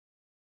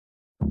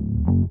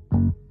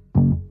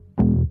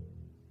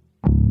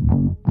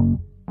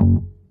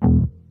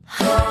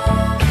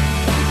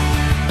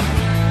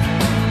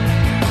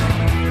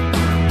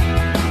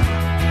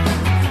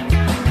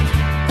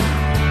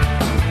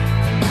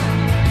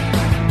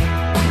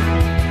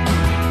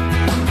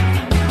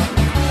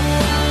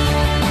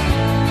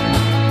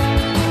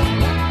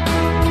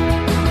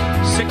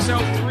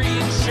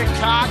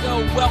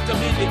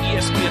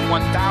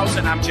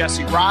I'm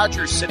Jesse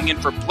Rogers, sitting in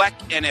for Bleck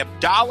and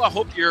Abdallah.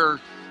 Hope you're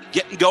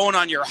getting going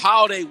on your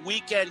holiday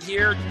weekend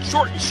here.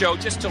 Shortened show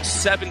just till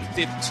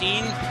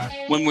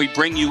 7:15 when we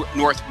bring you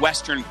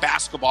Northwestern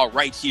basketball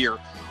right here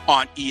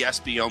on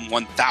ESPN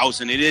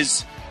 1000. It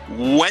is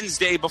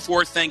Wednesday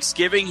before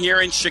Thanksgiving here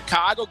in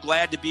Chicago.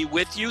 Glad to be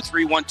with you.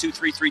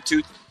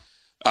 312-332.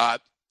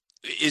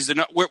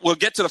 We'll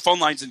get to the phone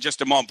lines in just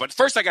a moment. But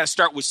first, I got to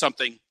start with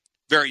something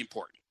very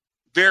important.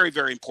 Very,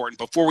 very important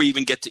before we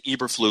even get to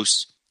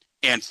Eberflus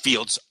and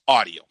Fields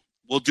audio.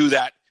 We'll do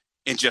that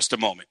in just a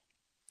moment.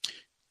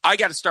 I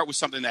got to start with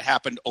something that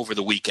happened over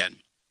the weekend.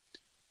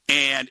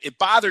 And it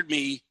bothered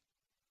me.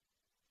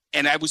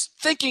 And I was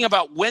thinking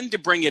about when to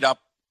bring it up,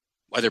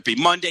 whether it be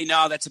Monday.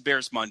 No, that's a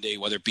Bears Monday.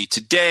 Whether it be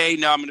today.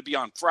 No, I'm going to be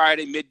on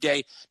Friday,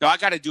 midday. No, I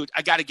got to do it.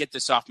 I got to get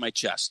this off my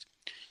chest.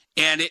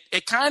 And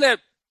it kind of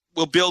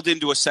will build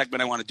into a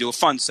segment I want to do, a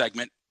fun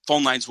segment.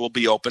 Phone lines will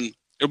be open.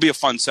 It'll be a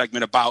fun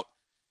segment about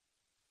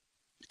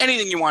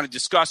anything you want to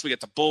discuss. We got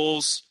the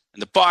Bulls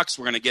and the Bucks.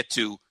 We're going to get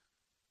to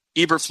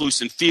Eberflus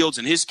and Fields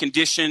and his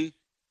condition.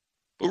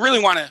 We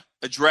really want to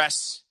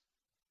address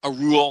a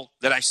rule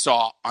that I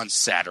saw on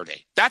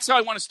Saturday. That's how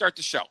I want to start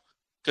the show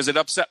because it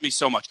upset me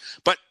so much.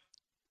 But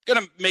I'm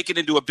going to make it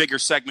into a bigger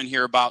segment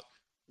here about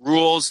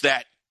rules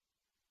that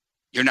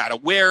you're not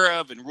aware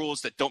of and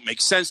rules that don't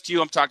make sense to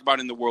you. I'm talking about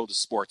in the world of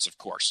sports, of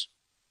course.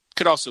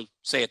 Could also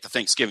say at the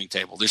Thanksgiving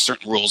table, there's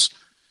certain rules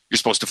you're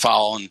supposed to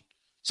follow, and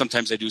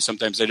sometimes I do,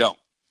 sometimes I don't.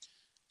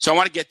 So I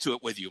want to get to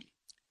it with you.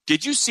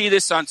 Did you see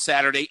this on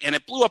Saturday? And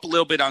it blew up a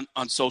little bit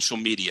on social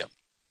media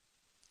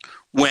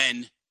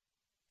when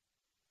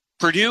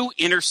Purdue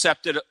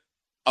intercepted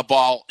a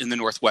ball in the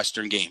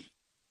Northwestern game.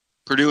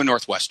 Purdue and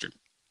Northwestern.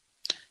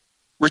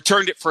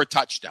 Returned it for a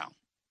touchdown.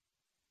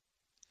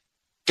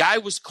 Guy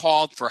was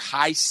called for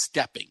high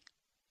stepping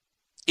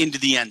into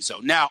the end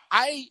zone. Now,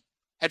 I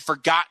had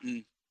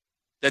forgotten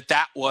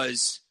that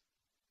was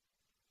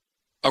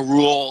a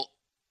rule,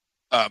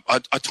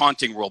 a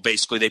taunting rule,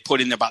 basically, they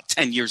put in about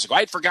 10 years ago. I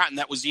had forgotten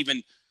that was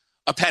even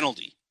a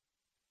penalty.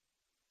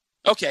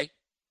 Okay.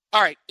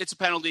 All right. It's a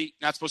penalty.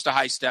 Not supposed to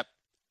high step.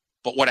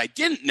 But what I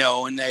didn't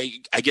know, and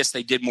I guess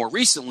they did more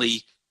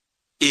recently,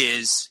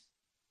 is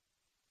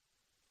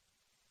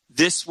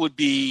this would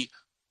be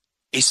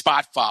a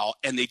spot foul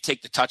and they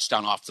take the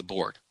touchdown off the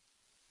board.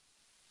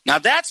 Now,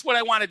 that's what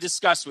I want to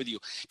discuss with you.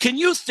 Can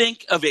you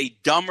think of a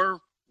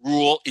dumber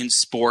rule in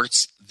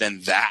sports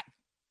than that?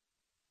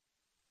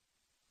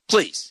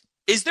 Please.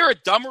 Is there a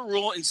dumber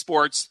rule in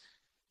sports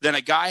than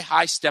a guy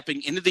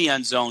high-stepping into the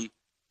end zone?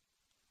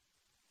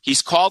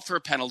 He's called for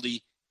a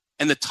penalty,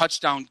 and the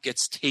touchdown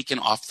gets taken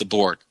off the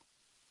board.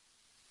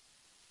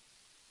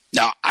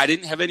 Now, I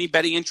didn't have any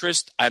betting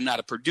interest. I'm not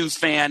a Purdue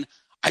fan.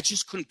 I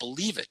just couldn't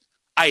believe it.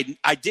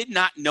 I did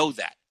not know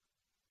that.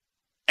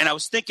 And I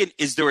was thinking,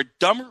 is there a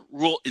dumber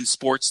rule in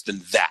sports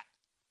than that?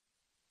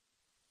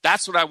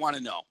 That's what I want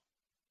to know.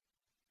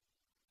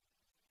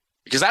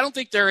 Because I don't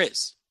think there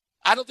is.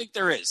 I don't think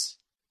there is.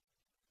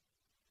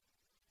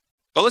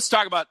 But let's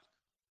talk about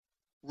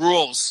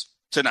rules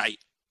tonight.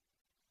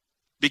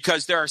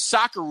 Because there are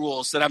soccer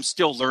rules that I'm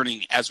still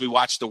learning as we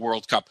watch the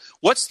World Cup.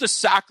 What's the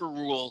soccer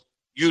rule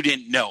you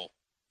didn't know?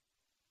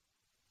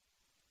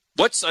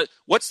 What's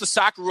the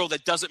soccer rule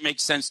that doesn't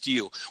make sense to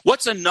you?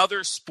 What's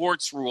another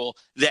sports rule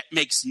that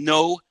makes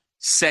no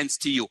sense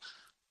to you?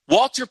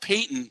 Walter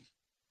Payton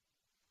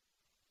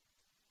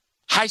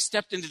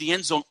high-stepped into the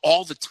end zone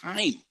all the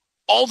time.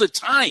 All the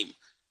time.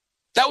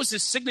 That was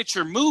his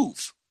signature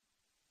move.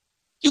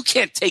 You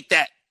can't take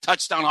that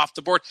touchdown off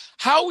the board.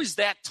 How is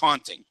that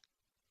taunting?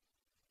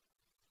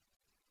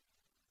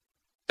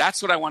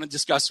 That's what I want to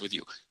discuss with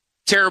you.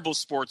 Terrible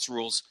sports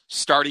rules,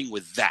 starting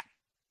with that.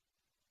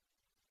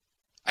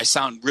 I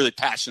sound really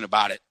passionate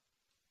about it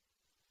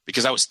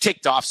because I was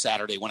ticked off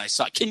Saturday when I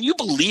saw it. Can you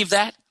believe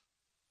that?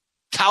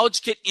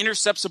 College kid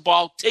intercepts a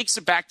ball, takes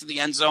it back to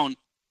the end zone,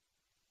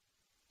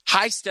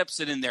 high steps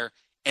it in there,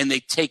 and they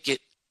take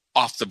it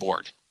off the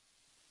board.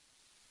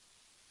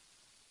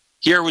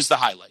 Here was the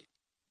highlight.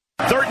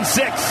 3rd and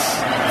 6.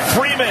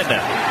 Freeman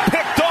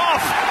picked off.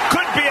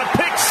 Could be a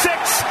pick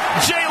six.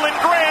 Jalen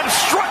Graham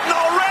strutting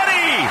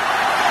already.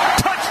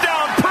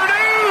 Touchdown,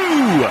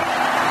 Purdue.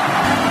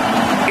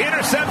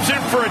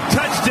 Interception for a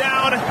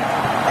touchdown.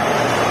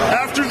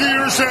 After the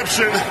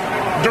interception,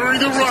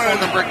 during the run,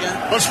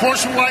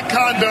 unsportsmanlike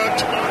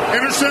conduct,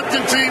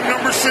 intercepting team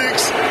number 6,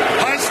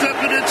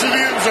 high-stepping into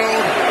the end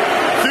zone,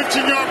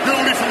 15-yard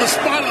penalty from the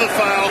spot of the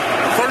foul,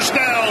 first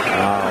down,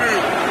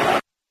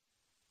 Purdue.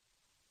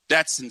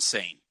 That's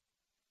insane.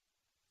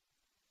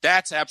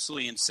 That's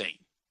absolutely insane.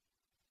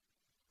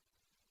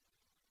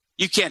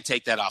 You can't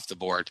take that off the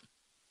board.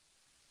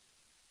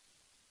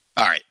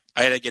 All right.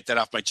 I had to get that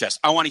off my chest.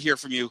 I want to hear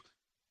from you.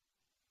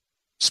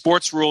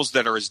 Sports rules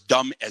that are as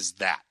dumb as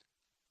that.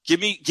 Give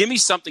me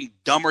something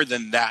dumber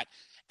than that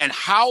and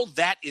how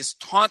that is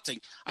taunting.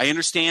 I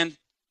understand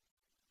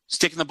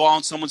sticking the ball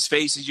in someone's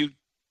face as you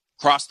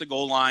cross the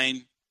goal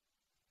line,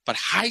 but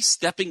high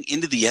stepping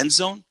into the end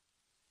zone?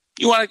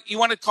 You want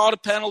to call it a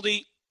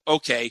penalty?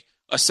 Okay.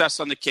 Assess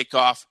on the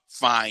kickoff.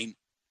 Fine.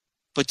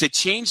 But to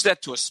change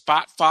that to a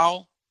spot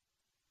foul,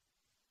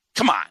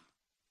 come on.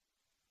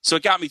 So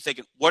it got me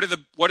thinking, what are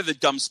the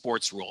dumb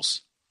sports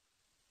rules?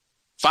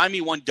 Find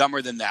me one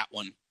dumber than that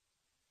one.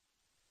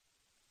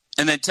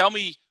 And then tell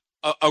me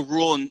a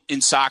rule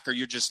in soccer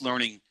you're just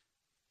learning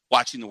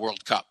watching the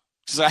World Cup.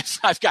 Because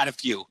I've got a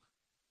few.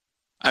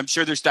 I'm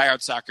sure there's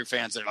diehard soccer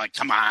fans that are like,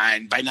 come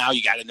on, by now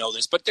you got to know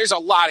this. But there's a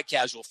lot of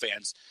casual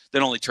fans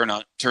that only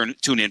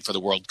tune in for the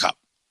World Cup.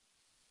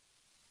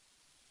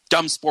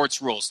 Dumb sports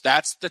rules.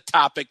 That's the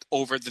topic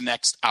over the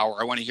next hour.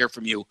 I want to hear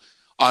from you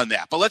on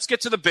that. But let's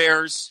get to the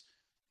Bears.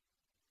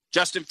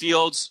 Justin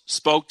Fields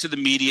spoke to the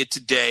media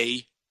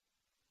today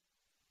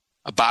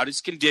about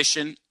his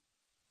condition,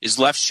 his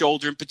left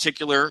shoulder in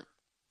particular.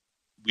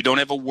 We don't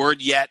have a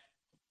word yet,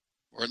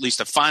 or at least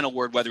a final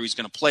word, whether he's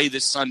going to play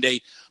this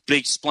Sunday, but he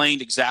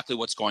explained exactly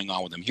what's going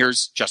on with him.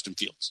 Here's Justin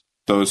Fields.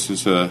 So it's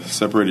just a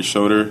separated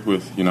shoulder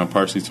with,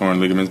 partially torn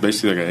ligaments,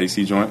 basically like an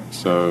AC joint.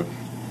 So,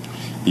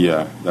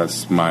 yeah,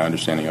 that's my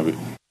understanding of it.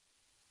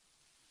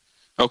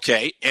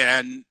 Okay,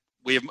 and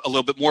we have a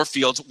little bit more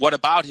Fields. What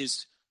about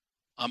his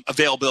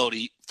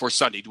availability for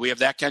Sunday? Do we have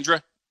that,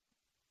 Kendra?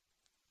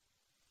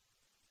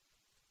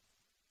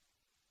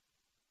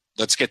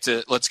 Let's get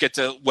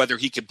to whether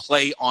he can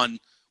play on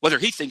whether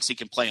he thinks he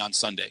can play on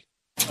Sunday.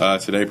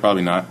 Today,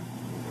 probably not.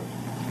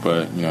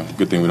 But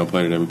good thing we don't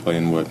play today. We play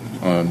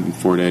in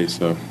 4 days,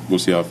 so we'll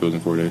see how it feels in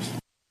 4 days.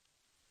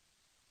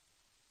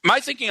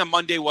 My thinking on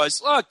Monday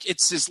was, look,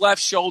 it's his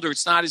left shoulder.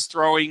 It's not his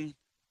throwing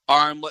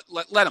arm.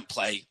 Let him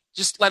play.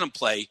 Just let him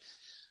play.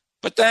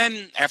 But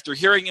then after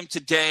hearing him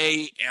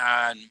today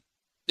and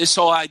this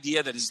whole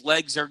idea that his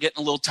legs are getting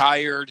a little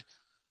tired,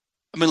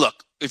 I mean,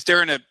 look, if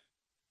they're in a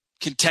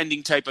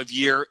contending type of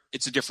year,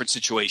 it's a different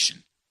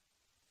situation.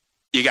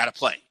 You got to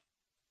play.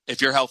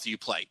 If you're healthy, you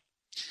play.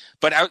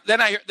 But then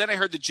I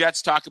heard the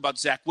Jets talk about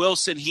Zach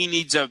Wilson. He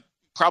needs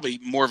probably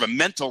more of a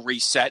mental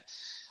reset.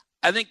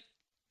 I think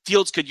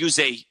Fields could use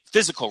a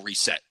physical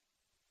reset,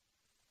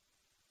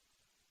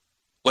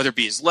 whether it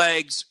be his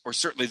legs or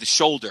certainly the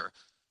shoulder.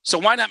 So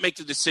why not make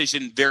the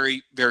decision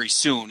very, very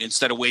soon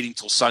instead of waiting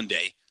till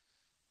Sunday?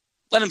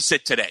 Let him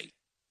sit today.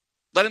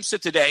 Let him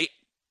sit today,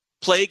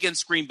 play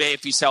against Green Bay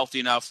if he's healthy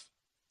enough.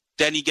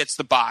 Then he gets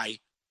the bye.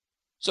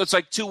 So it's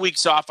like 2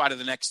 weeks off out of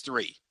the next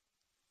 3.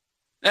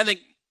 And I think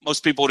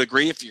most people would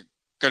agree if you're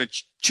going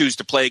to choose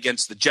to play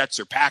against the Jets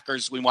or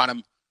Packers, we want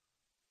him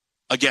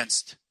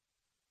against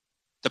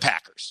the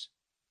Packers.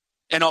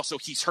 And also,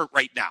 he's hurt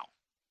right now.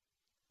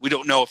 We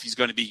don't know if he's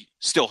going to be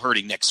still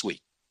hurting next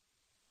week.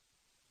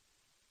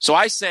 So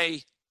I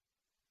say,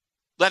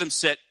 let him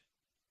sit,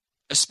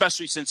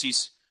 especially since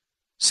he's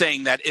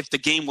saying that if the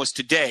game was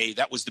today,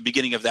 that was the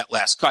beginning of that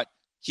last cut,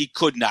 he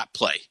could not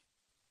play.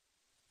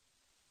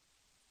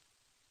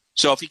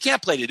 So if he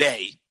can't play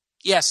today,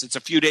 yes, it's a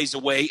few days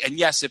away. And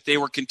yes, if they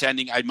were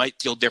contending, I might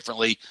feel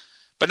differently.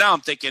 But now I'm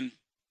thinking,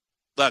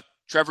 look,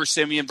 Trevor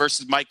Siemian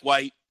versus Mike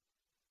White.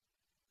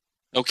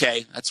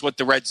 Okay, that's what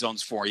the red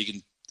zone's for. You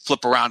can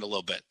flip around a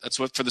little bit. That's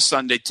what for the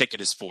Sunday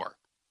ticket is for.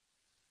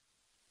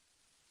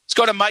 Let's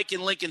go to Mike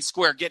in Lincoln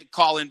Square. Get a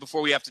call in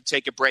before we have to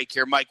take a break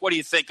here. Mike, what do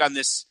you think on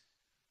this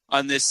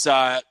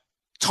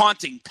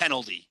taunting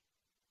penalty?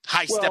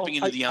 Stepping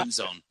into the end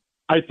zone.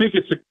 I think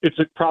it's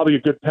probably a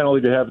good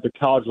penalty to have at the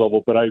college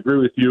level, but I agree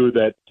with you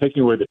that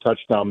taking away the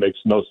touchdown makes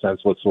no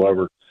sense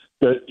whatsoever.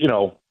 That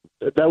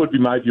would be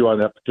my view on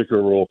that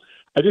particular rule.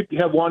 I did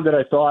have one that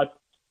I thought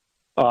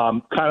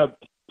kind of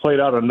played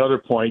out another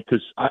point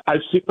because I've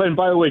seen. And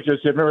by the way,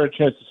 Jesse, I've never had a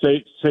chance to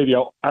say to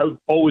you, I've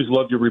always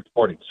loved your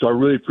reporting, so I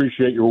really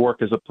appreciate your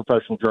work as a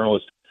professional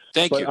journalist.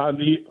 Thank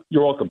you.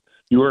 You're welcome.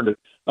 You earned it.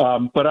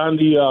 But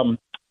on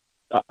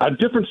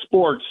different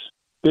sports,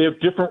 they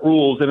have different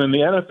rules, and in the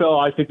NFL,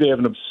 I think they have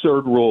an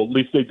absurd rule. At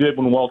least they did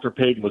when Walter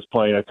Payton was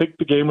playing. I think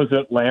the game was in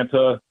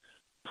Atlanta,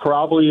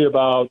 probably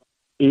about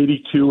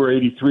 82 or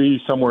 83,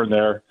 somewhere in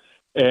there.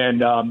 And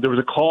there was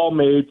a call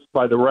made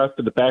by the ref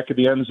at the back of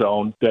the end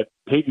zone that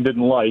Payton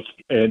didn't like,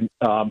 and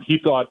he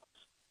thought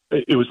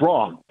it was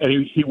wrong. And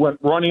he went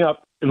running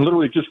up and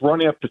literally just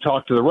running up to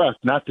talk to the ref,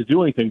 not to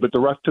do anything, but the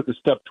ref took a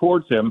step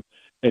towards him,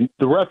 and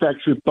the ref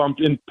actually bumped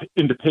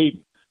into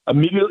Payton.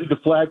 Immediately the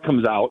flag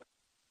comes out.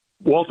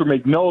 Walter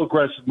made no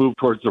aggressive move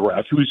towards the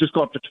ref. He was just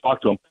going up to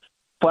talk to him.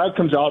 Flag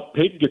comes out.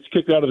 Payton gets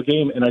kicked out of the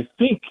game, and I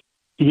think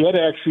he had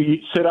to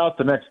actually sit out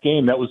the next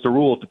game. That was the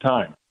rule at the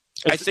time.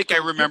 I think I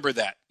remember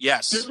that,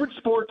 yes. Different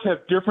sports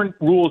have different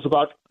rules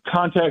about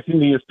contacting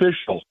the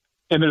official,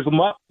 and there's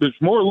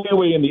more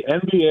leeway in the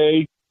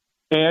NBA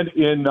and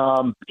in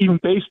even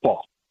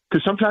baseball.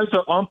 Because sometimes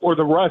the ump or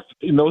the ref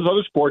in those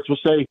other sports will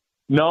say,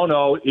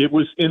 no, it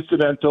was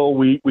incidental.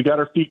 We got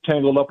our feet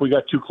tangled up. We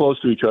got too close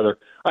to each other.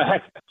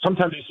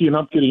 Sometimes you see an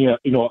ump getting a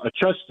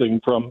chest thing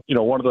from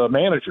one of the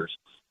managers.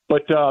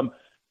 But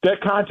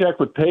that contact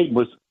with Payton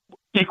was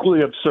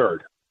equally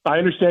absurd. I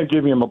understand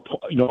giving him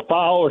a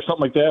foul or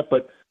something like that,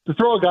 but to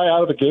throw a guy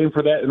out of a game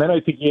for that, and then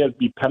I think he had to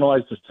be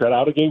penalized to set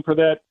out a game for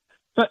that.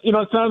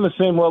 It's not on the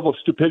same level of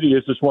stupidity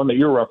as this one that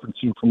you're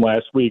referencing from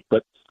last week.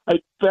 But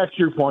back to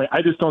your point,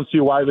 I just don't see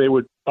why they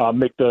would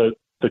make the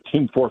the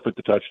team forfeit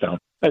the touchdown.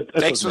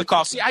 Thanks for the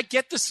call. See, I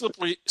get the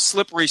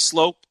slippery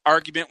slope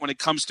argument when it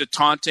comes to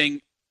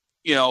taunting.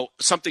 You know,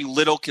 something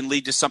little can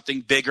lead to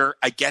something bigger.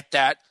 I get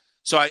that.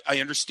 So I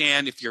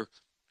understand if you're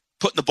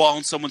putting the ball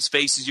in someone's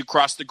face as you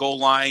cross the goal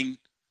line,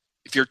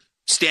 if you're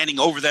standing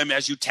over them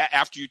as you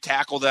after you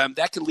tackle them,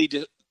 that can lead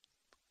to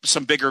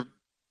some bigger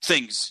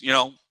things, you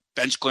know,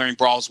 bench clearing,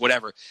 brawls,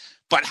 whatever.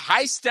 But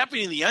high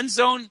stepping in the end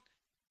zone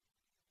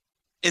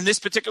in this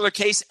particular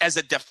case as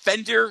a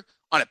defender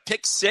on a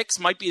pick six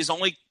might be his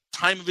only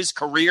time of his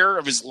career,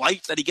 of his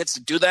life, that he gets to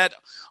do that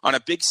on a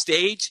big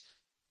stage.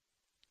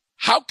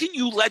 How can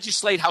you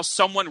legislate how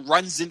someone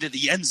runs into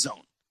the end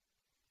zone?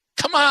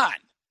 Come on.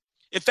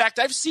 In fact,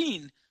 I've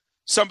seen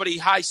somebody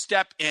high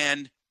step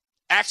and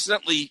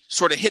accidentally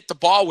sort of hit the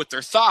ball with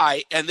their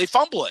thigh and they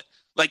fumble it.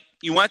 Like,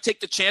 you want to take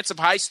the chance of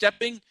high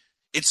stepping?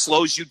 It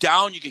slows you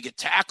down. You could get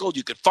tackled.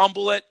 You could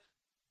fumble it.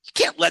 You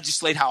can't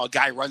legislate how a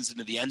guy runs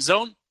into the end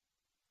zone.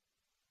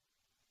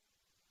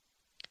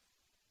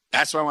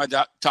 That's what I want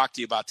to talk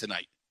to you about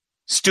tonight.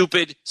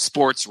 Stupid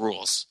sports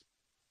rules.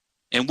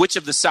 And which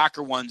of the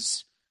soccer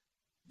ones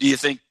do you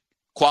think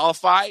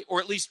qualify? Or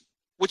at least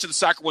which of the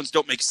soccer ones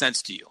don't make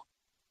sense to you?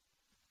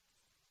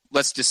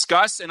 Let's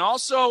discuss. And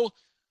also,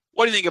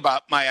 what do you think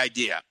about my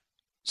idea?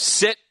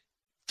 Sit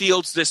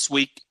Fields this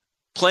week,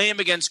 play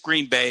him against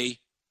Green Bay,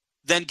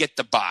 then get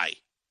the bye.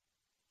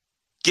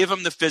 Give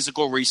him the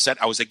physical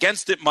reset. I was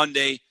against it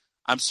Monday.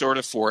 I'm sort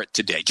of for it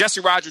today.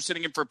 Jesse Rogers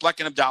sitting in for Bleck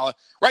and Abdallah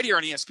right here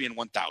on ESPN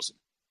 1000.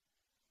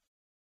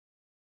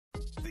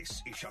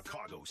 This is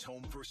Chicago's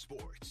home for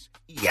sports.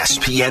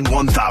 ESPN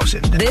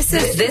 1000. This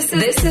is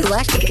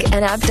Bleck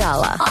and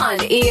Abdallah on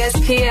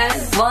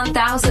ESPN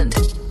 1000.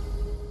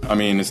 I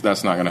mean,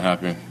 that's not going to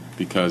happen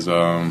because,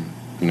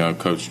 you know,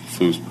 Coach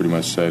Flus pretty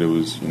much said it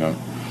was, you know,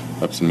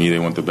 up to me. They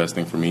want the best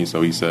thing for me.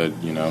 So he said,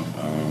 you know,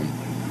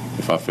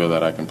 if I feel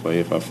that I can play,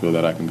 if I feel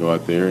that I can go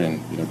out there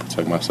and, you know,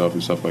 protect myself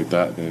and stuff like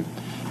that, then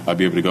I'll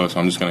be able to go. So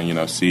I'm just going to, you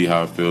know, see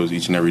how it feels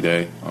each and every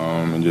day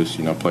and just,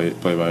 you know, play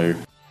by ear.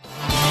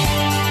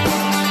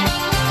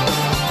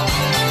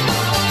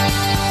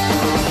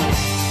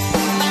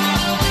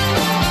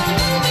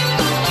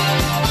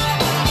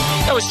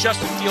 That was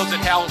Justin Fields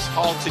at Halas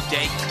Hall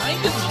today,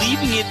 kind of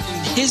leaving it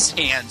in his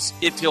hands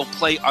if he'll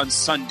play on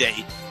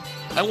Sunday.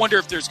 I wonder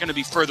if there's going to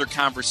be further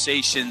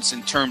conversations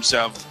in terms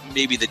of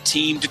maybe the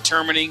team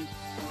determining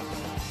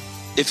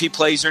if he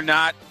plays or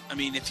not. I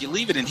mean, if you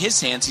leave it in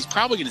his hands, he's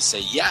probably going to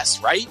say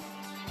yes, right?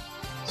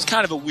 It's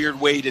kind of a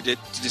weird way to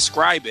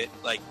describe it,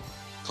 like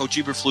Coach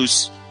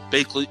Eberflus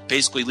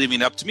basically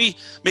leaving it up to me.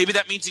 Maybe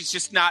that means he's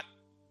just not,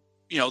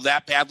 you know,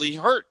 that badly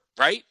hurt,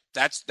 right?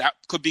 That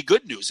could be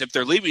good news if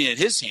they're leaving it in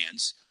his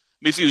hands.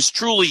 I mean, if he was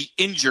truly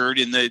injured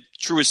in the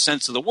truest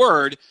sense of the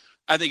word,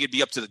 I think it'd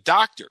be up to the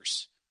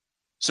doctors.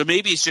 So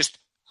maybe it's just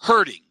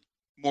hurting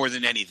more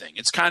than anything.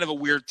 It's kind of a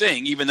weird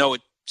thing, even though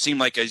it seemed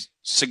like a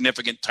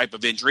significant type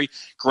of injury,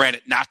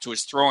 granted not to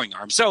his throwing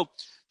arm. So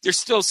there's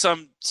still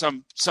something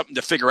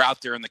to figure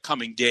out there in the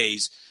coming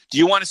days. Do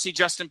you want to see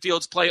Justin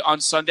Fields play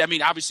on Sunday? I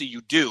mean, obviously you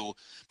do,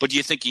 but do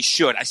you think he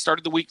should? I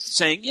started the week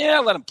saying, yeah,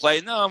 let him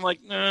play. No, I'm like,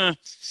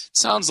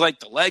 sounds like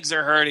the legs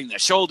are hurting, the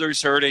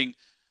shoulder's hurting.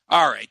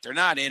 All right, they're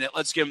not in it.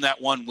 Let's give him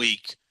that 1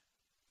 week.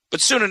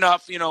 But soon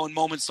enough, you know, in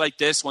moments like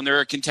this, when they're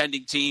a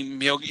contending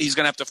team, he's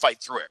going to have to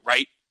fight through it,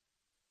 right?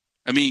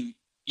 I mean,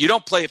 you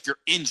don't play if you're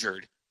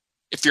injured.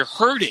 If you're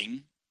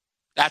hurting,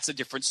 that's a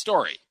different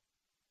story.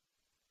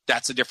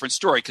 That's a different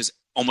story because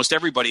almost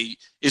everybody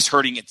is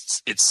hurting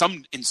in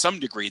some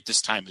degree at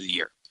this time of the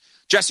year.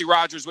 Jesse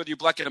Rogers with you,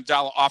 Bleck and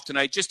Abdallah off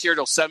tonight, just here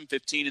till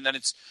 7:15, and then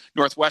it's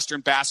Northwestern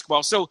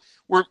basketball. So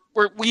we're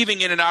weaving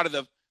in and out of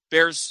the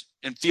Bears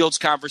and Fields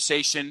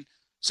conversation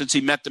since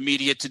he met the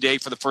media today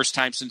for the first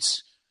time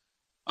since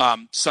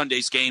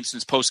Sunday's game,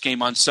 since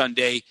post-game on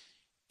Sunday.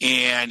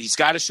 And he's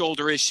got a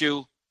shoulder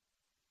issue.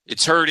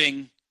 It's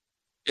hurting.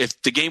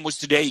 If the game was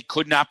today, he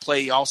could not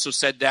play. He also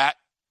said that.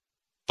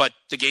 But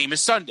the game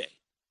is Sunday.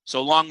 So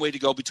a long way to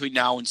go between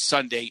now and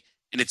Sunday.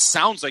 And it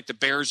sounds like the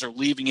Bears are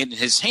leaving it in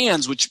his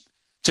hands, which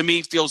to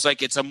me feels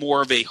like it's a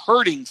more of a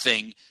hurting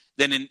thing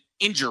than an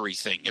injury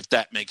thing, if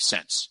that makes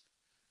sense.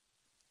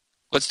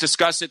 Let's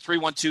discuss it.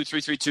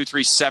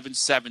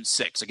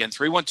 312-332-3776. Again,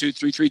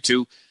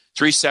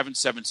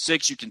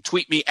 312-332-3776. You can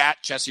tweet me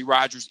at Jesse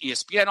Rogers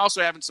ESPN.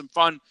 Also having some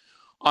fun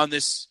on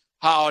this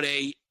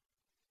holiday.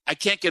 I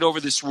can't get over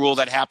this rule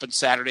that happened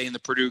Saturday in the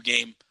Purdue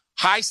game.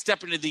 High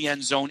step into the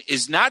end zone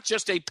is not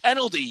just a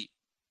penalty.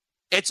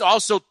 It's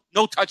also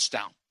no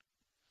touchdown.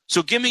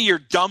 So give me your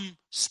dumb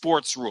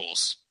sports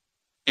rules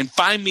and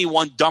find me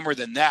one dumber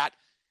than that.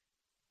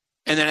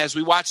 And then as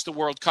we watch the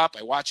World Cup,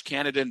 I watched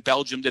Canada and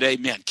Belgium today.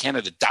 Man,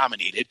 Canada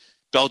dominated.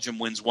 Belgium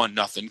wins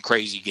 1-0.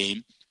 Crazy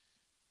game.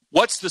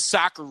 What's the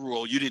soccer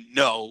rule you didn't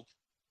know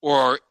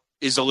or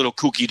is a little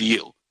kooky to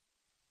you?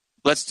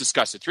 Let's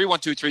discuss it.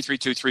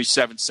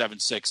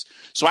 312-332-3776.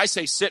 So I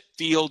say sit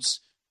Fields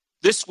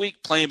this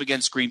week, play him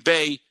against Green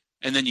Bay,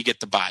 and then you get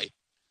the bye.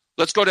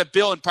 Let's go to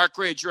Bill in Park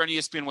Ridge. You're on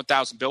ESPN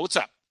 1000. Bill, what's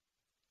up?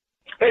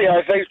 Hey,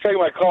 thanks for taking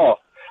my call.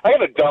 I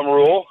got a dumb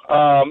rule.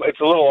 It's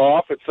a little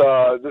off.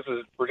 This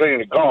is pertaining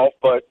to golf,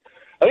 but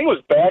I think it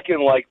was back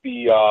in like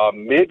the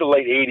mid to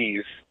late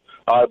 80s.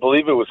 I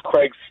believe it was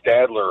Craig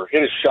Stadler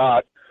hit a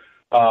shot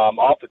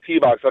off the tee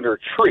box under a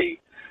tree,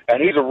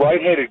 and he's a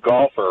right-handed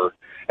golfer,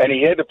 and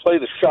he had to play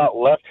the shot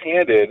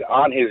left-handed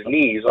on his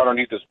knees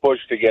underneath this bush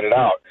to get it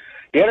out.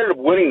 He ended up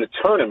winning the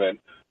tournament,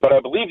 but I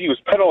believe he was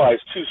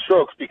penalized 2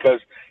 strokes because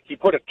he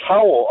put a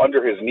towel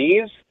under his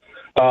knees.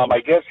 I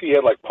guess he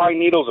had like pine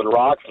needles and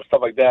rocks and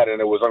stuff like that,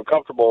 and it was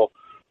uncomfortable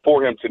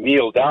for him to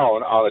kneel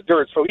down on the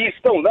dirt. So he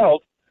still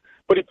knelt,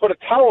 but he put a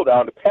towel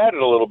down to pad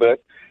it a little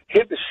bit,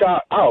 hit the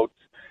shot out,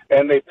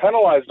 and they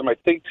penalized him, I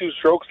think, 2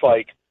 strokes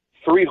like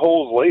 3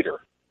 holes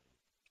later.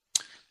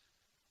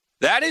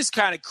 That is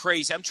kind of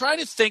crazy. I'm trying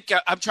to think.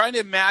 I'm trying to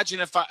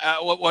imagine if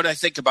what I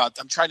think about.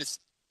 I'm trying to,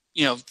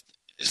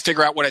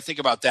 figure out what I think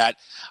about that.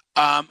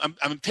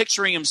 I'm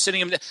picturing him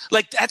sitting him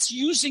like that's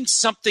using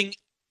something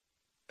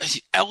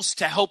else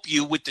to help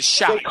you with the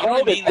shot. They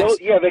called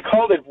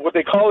what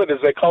they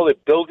call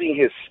it building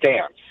his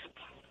stance.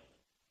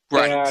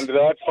 Right. And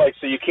that's like,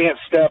 so you can't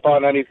step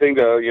on anything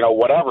to,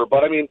 whatever.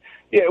 But I mean,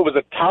 yeah, it was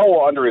a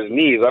towel under his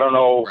knees. I don't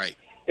know. Right.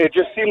 It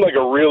just seemed like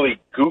a really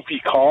goofy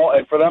call,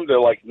 and for them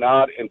to like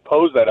not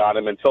impose that on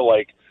him until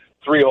like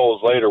 3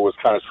 holes later was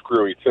kind of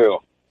screwy too.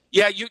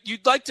 Yeah,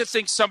 you'd like to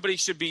think somebody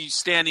should be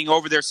standing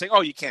over there saying,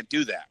 "Oh, you can't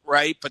do that,"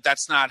 right? But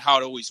that's not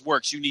how it always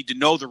works. You need to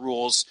know the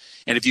rules,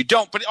 and if you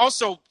don't, but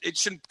also it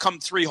shouldn't come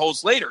 3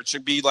 holes later. It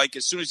should be like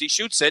as soon as he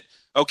shoots it,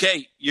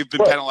 okay, you've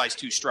been penalized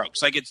 2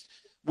 strokes. Like it's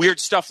weird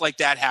stuff like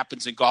that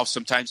happens in golf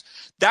sometimes.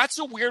 That's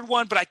a weird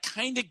one, but I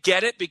kind of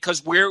get it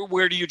because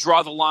where do you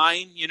draw the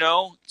line?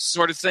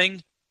 Sort of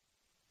thing.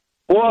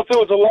 Well, if it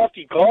was a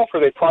lefty golfer,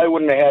 they probably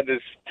wouldn't have had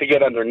to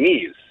get on their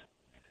knees.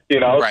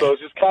 Right. So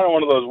it's just kind of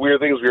one of those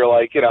weird things where you're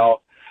like,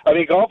 I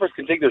mean, golfers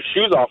can take their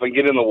shoes off and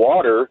get in the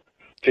water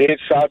to hit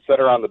shots that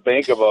are on the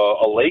bank of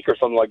a lake or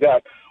something like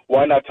that.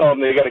 Why not tell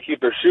them they got to keep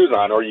their shoes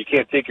on, or you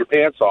can't take your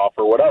pants off,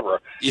 or whatever?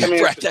 Yeah, I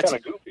mean, right. It's kind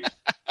of goofy.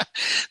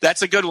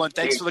 That's a good one.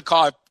 Thanks for the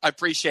call. I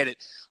appreciate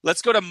it.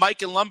 Let's go to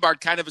Mike in Lombard.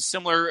 Kind of a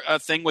similar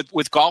thing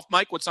with golf.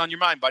 Mike, what's on your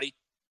mind, buddy?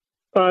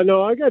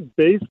 No, I got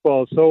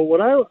baseball. So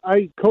when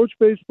I coach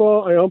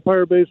baseball, I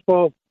umpire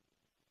baseball.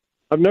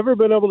 I've never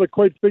been able to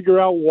quite figure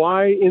out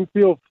why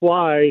infield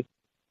fly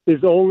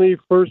is only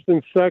first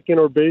and second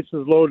or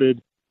bases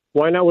loaded.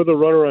 Why not with a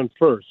runner on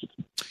first?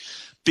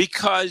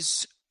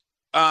 Because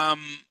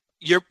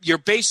you're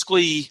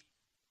basically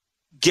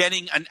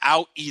getting an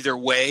out either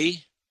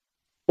way.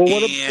 Well,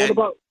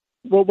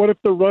 what if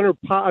the runner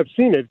I've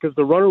seen it because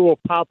the runner will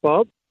pop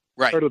up,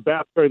 right? Or the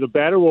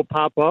batter will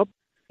pop up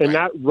and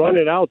not run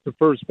it out to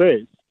first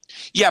base.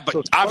 Yeah, but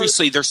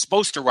obviously they're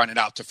supposed to run it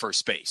out to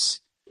first base.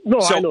 No,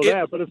 I know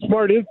that, but a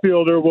smart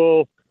infielder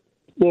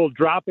will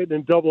drop it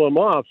and double them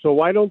off. So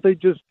why don't they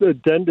just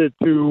addend it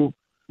to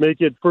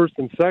make it first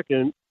and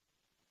second?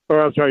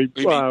 Or I'm sorry,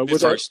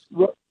 with first.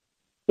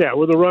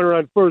 with a runner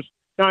on first.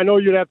 Now I know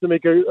you'd have to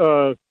make it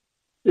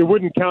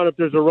wouldn't count if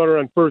there's a runner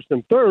on first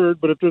and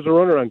third, but if there's a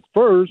runner on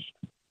first,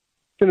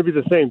 it's going to be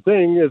the same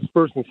thing as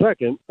first and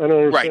second. I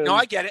don't understand. Right. No,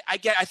 I get it.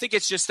 I think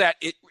it's just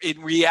that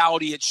in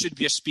reality it should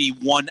just be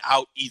one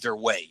out either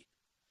way.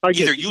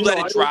 Either you let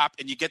it drop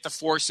and you get the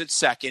force at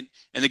second,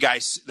 and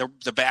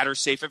the batter's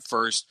safe at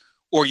first,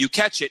 or you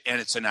catch it and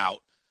it's an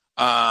out.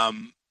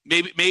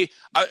 Maybe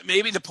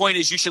the point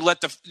is you should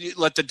let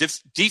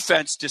the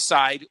defense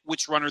decide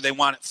which runner they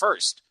want at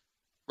first,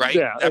 right?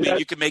 Yeah, I mean,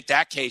 you can make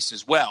that case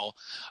as well.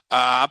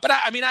 But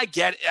I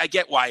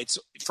get why it's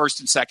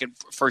first, second,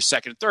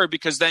 and third,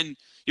 because then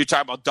you're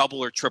talking about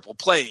double or triple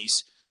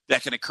plays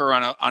that can occur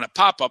on a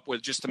pop up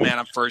with just a man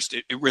on first.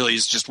 It really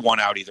is just one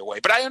out either way.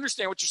 But I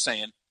understand what you're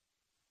saying.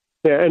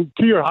 Yeah, and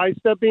to your high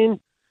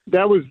stepping,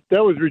 that was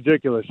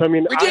ridiculous. I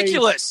mean,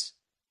 ridiculous.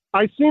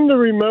 I seem to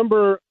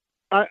remember.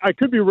 I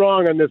could be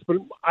wrong on this, but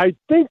I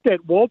think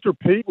that Walter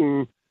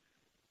Payton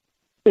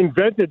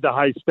invented the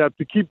high step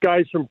to keep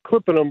guys from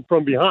clipping them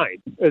from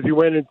behind as he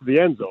went into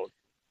the end zone.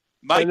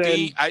 Might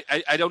be.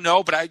 I don't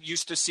know, but I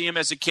used to see him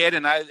as a kid,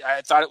 and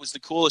I thought it was the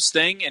coolest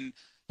thing, and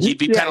he'd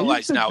be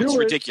penalized now. It's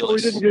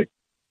ridiculous. He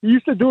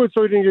used to do it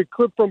so he didn't get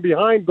clipped from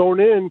behind going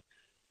in.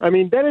 I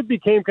mean, then it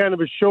became kind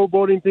of a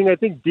showboating thing. I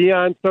think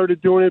Dion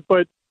started doing it,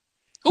 but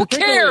who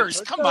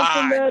cares? Come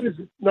on.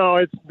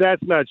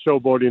 That's not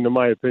showboating in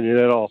my opinion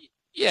at all.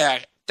 Yeah.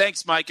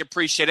 Thanks, Mike.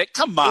 Appreciate it.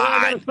 Come on.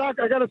 I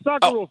got a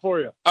soccer rule for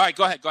you. All right.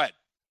 Go ahead.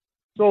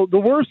 So the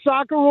worst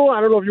soccer rule, I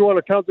don't know if you want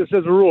to count this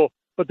as a rule,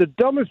 but the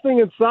dumbest thing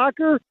in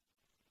soccer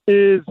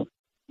is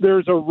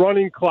there's a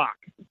running clock.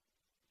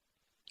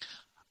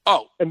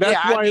 Oh, and that's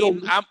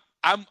why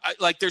I'm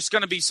like, there's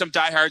going to be some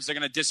diehards that are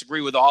going to disagree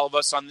with all of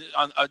us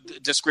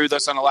disagree with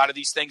us on a lot of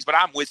these things, but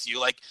I'm with you.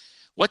 Like,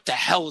 what the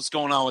hell is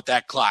going on with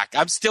that clock?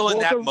 I'm still in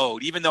that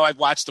mode, even though I've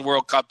watched the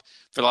World Cup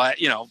for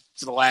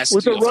the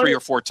last 3 or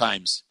 4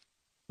 times.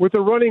 With a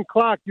running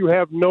clock, you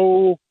have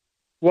no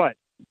what?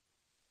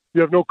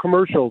 You have no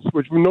commercials.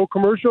 Which with no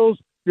commercials,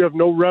 you have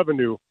no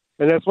revenue,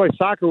 and that's why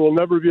soccer will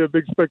never be a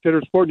big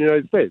spectator sport in the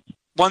United States.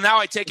 Well, now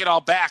I take it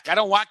all back. I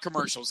don't want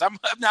commercials. I'm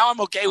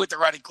okay with the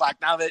running clock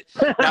now that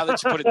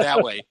you put it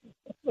that way.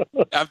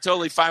 I'm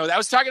totally fine with it. I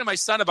was talking to my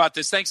son about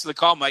this. Thanks for the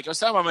call, Mike. I was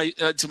talking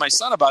to my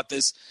son about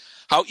this,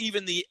 how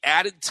even the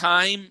added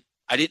time,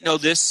 I didn't know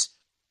this,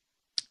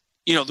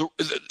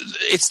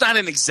 it's not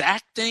an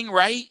exact thing,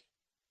 right?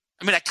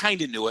 I mean, I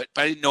kind of knew it,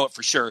 but I didn't know it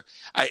for sure.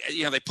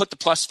 They put the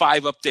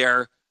 +5 up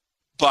there,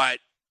 but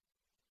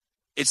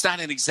it's not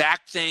an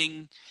exact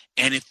thing.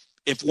 And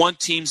if one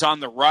team's on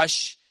the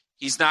rush,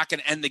 he's not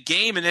going to end the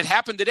game. And it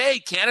happened today.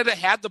 Canada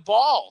had the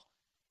ball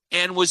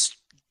and was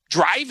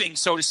driving,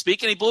 so to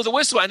speak, and he blew the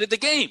whistle, ended the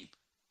game.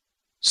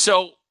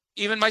 So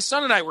even my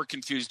son and I were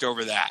confused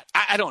over that.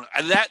 I don't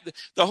know.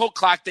 The whole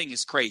clock thing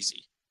is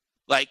crazy.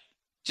 Like,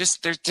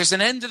 just there's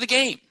an end to the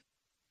game.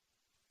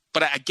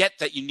 But I get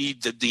that you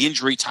need the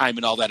injury time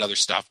and all that other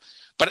stuff.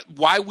 But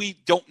why we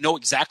don't know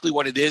exactly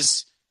what it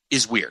is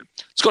weird.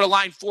 Let's go to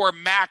line 4.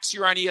 Max,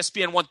 you're on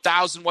ESPN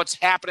 1000. What's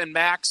happening,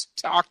 Max?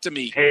 Talk to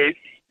me. Hey,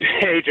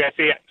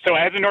 Jesse. So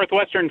as a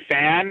Northwestern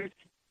fan,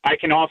 I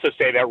can also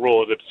say that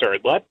rule is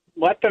absurd.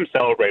 Let them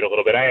celebrate a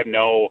little bit. I have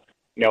no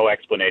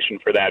explanation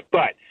for that.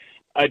 But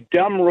a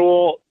dumb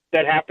rule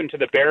that happened to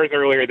the Bears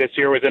earlier this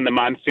year was in the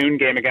monsoon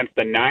game against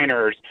the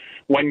Niners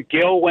when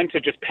Gill went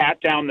to just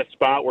pat down the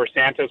spot where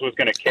Santos was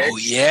going to kick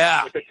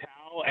with the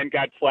towel and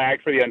got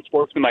flagged for the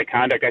unsportsmanlike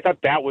conduct. I thought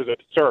that was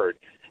absurd.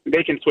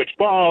 They can switch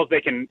balls.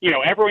 They can,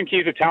 everyone can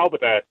use a towel,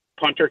 but the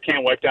punter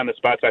can't wipe down the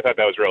spot. So I thought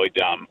that was really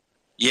dumb.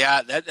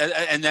 Yeah,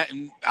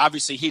 and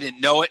obviously he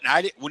didn't know it,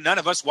 and none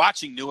of us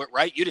watching knew it,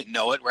 right? You didn't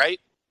know it, right?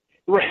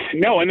 Right.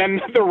 No, and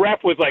then the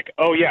ref was like,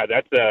 "Oh yeah,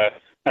 that's a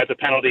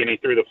penalty," and he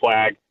threw the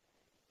flag.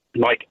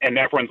 And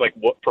everyone's like,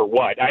 "What for?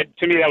 What?"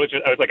 To me, I was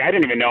like, I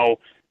didn't even know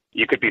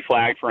you could be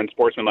flagged for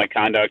unsportsmanlike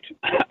conduct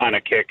on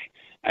a kick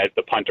as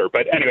the punter.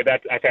 But anyway,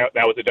 I thought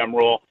that was a dumb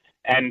rule.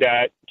 And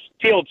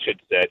Fields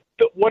should sit.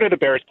 What are the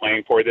Bears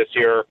playing for this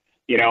year?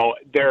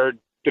 They're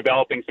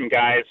developing some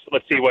guys.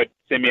 Let's see what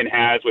Simeon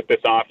has with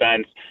this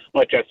offense.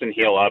 Let Justin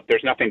heal up.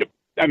 There's nothing to.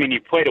 I mean,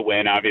 you play to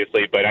win,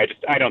 obviously, but I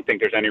don't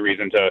think there's any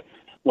reason to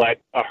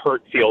let a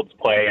hurt Fields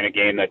play in a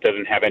game that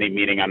doesn't have any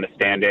meaning on the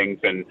standings.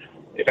 And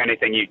if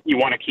anything, you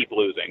want to keep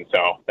losing.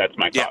 So that's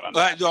my thought on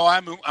that. No,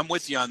 I'm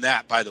with you on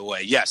that, by the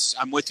way. Yes,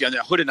 I'm with you on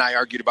that. Hood and I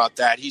argued about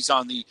that. He's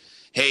on the,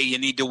 hey, you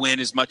need to win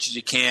as much as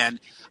you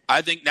can.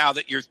 I think now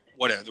that you're,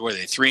 what are they,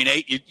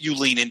 3-8? You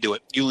lean into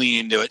it.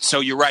 So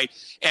you're right.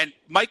 And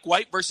Mike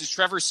White versus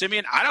Trevor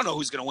Siemian, I don't know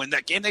who's going to win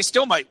that game.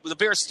 The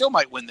Bears still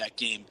might win that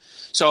game.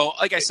 So,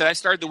 like I said, I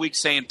started the week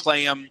saying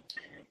play him.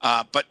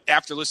 But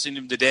after listening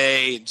to him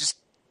today and just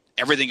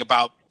everything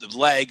about the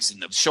legs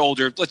and the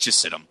shoulder, let's just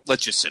sit him.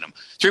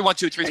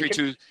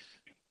 312-332.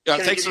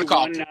 Thanks for the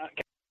call.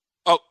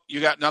 Oh,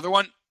 you got another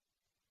one?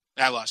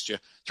 I lost you.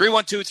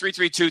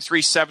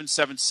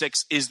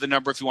 312-332-3776 is the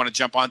number if you want to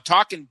jump on.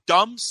 Talking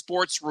dumb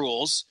sports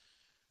rules.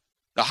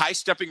 The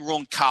high-stepping rule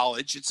in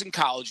college, it's in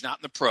college, not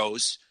in the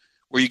pros,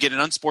 where you get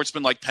an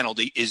unsportsmanlike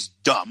penalty is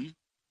dumb.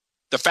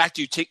 The fact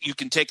you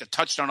can take a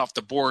touchdown off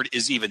the board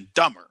is even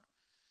dumber.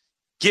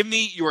 Give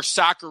me your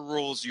soccer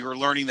rules you're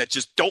learning that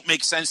just don't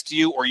make sense to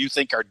you or you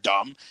think are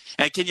dumb.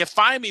 And can you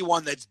find me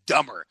one that's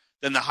dumber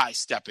than the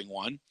high-stepping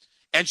one?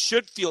 And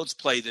should Fields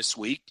play this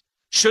week?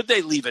 Should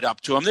they leave it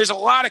up to him? There's a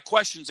lot of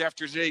questions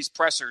after today's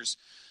pressers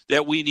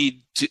that we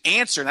need to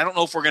answer, and I don't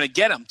know if we're going to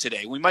get them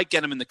today. We might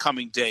get them in the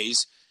coming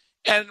days.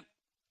 And,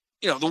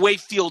 the way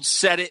Fields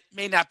said it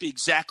may not be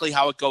exactly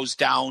how it goes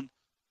down,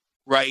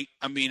 right?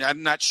 I mean,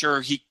 I'm not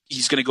sure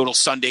he's going to go till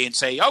Sunday and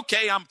say,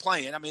 okay, I'm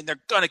playing. I mean, they're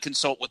going to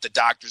consult with the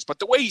doctors. But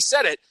the way he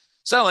said it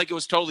sounded like it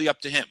was totally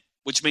up to him,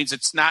 which means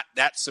it's not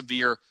that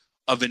severe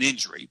of an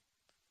injury.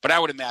 But I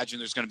would imagine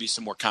there's going to be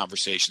some more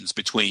conversations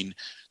between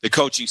the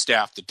coaching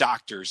staff, the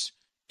doctors,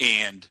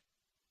 and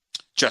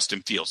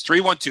Justin Fields.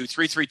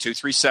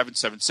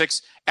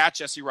 312-332-3776 at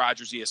Jesse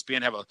Rogers,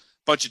 ESPN. Have a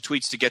bunch of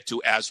tweets to get to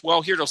as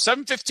well. Here till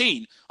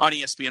 7:15 on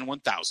ESPN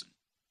 1000.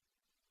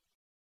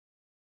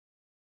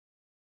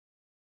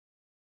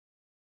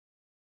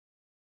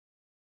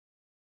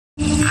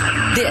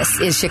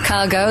 This is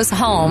Chicago's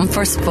home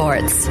for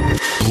sports.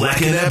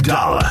 Black and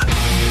Abdallah,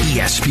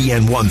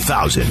 ESPN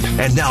 1000,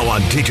 and now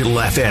on digital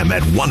FM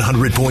at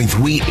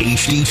 100.3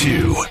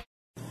 HD2.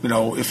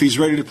 If he's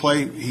ready to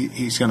play,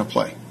 he's going to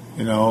play.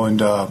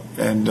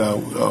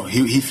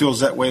 He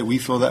feels that way. We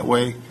feel that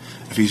way.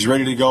 If he's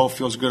ready to go,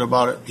 feels good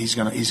about it, he's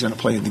gonna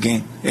play the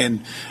game.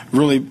 And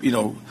really,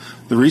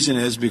 the reason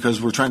is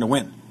because we're trying to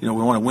win. We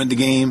want to win the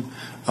game.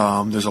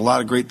 There's a lot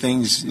of great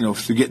things,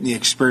 through getting the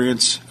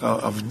experience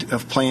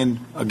of playing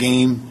a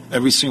game,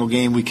 every single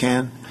game we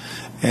can,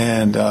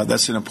 and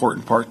that's an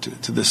important part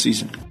to this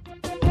season.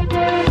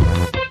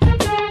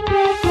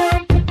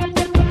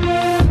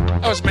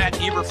 That was Matt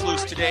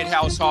Eberflus today at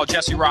Hallis Hall.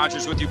 Jesse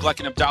Rogers with you. Bleck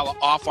and Abdallah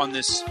off on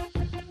this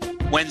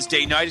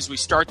Wednesday night as we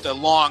start the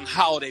long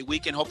holiday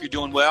weekend. Hope you're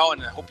doing well,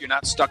 and I hope you're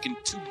not stuck in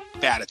too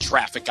bad of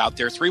traffic out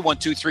there.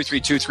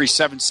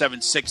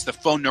 312-332-3776, the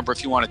phone number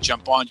if you want to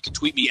jump on. You can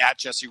tweet me at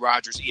Jesse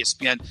Rogers,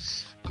 ESPN.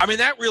 I mean,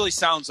 that really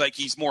sounds like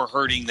he's more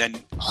hurting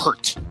than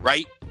hurt,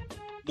 right?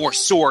 more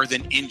sore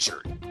than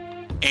injured,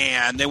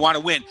 and they want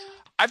to win.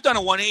 I've done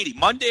a 180.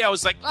 Monday, I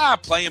was like,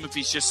 play him if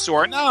he's just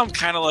sore. Now I'm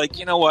kind of like,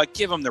 you know what?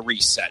 Give him the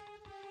reset,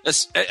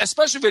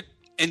 especially if it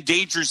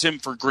endangers him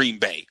for Green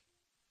Bay.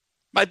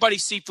 My buddy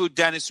Seafood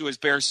Dennis, who has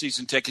Bears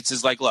season tickets,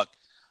 is like, look,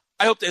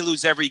 I hope they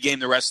lose every game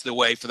the rest of the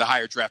way for the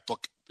higher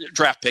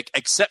draft pick,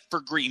 except for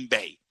Green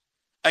Bay.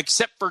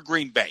 Except for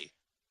Green Bay.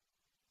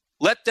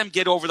 Let them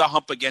get over the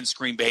hump against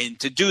Green Bay, and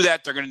to do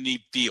that, they're going to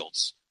need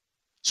Fields.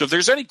 So if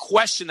there's any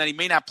question that he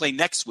may not play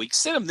next week,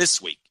 sit him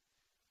this week.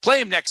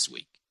 Play him next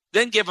week.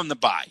 Then give him the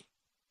bye.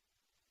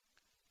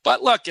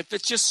 But look, if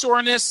it's just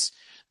soreness,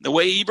 the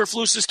way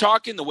Eberflus is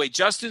talking, the way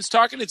Justin's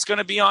talking, it's going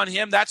to be on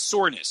him. That's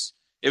soreness.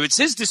 If it's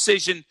his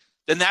decision,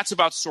 then that's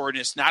about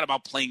soreness, not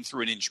about playing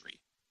through an injury,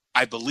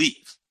 I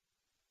believe.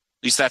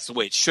 At least that's the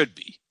way it should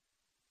be.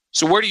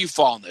 So where do you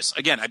fall in this?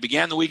 Again, I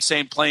began the week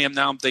saying play him.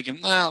 Now I'm thinking,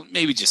 well,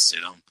 maybe just sit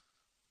him.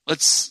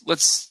 Let's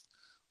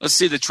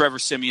see the Trevor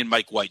Siemian,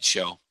 Mike White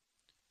show.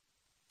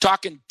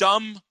 Talking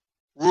dumb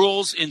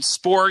rules in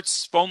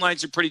sports. Phone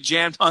lines are pretty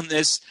jammed on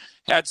this.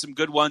 Had some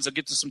good ones. I'll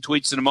get to some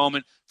tweets in a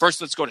moment.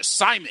 First, let's go to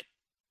Simon.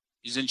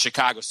 He's in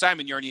Chicago.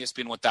 Simon, you're on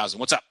ESPN 1000.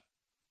 What's up?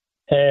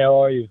 Hey,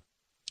 how are you?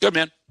 Good,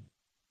 man.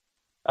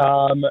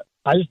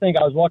 I just think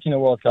I was watching the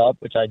World Cup,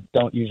 which I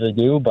don't usually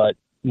do, but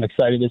I'm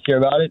excited this year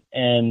about it.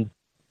 And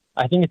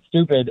I think it's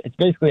stupid. It's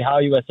basically how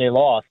USA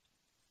lost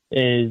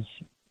is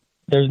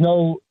there's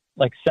no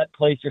like set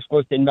place you're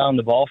supposed to inbound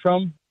the ball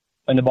from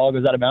when the ball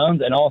goes out of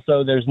bounds. And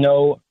also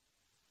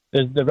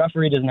the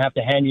referee doesn't have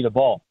to hand you the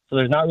ball. So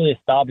there's not really a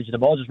stoppage. The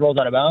ball just rolls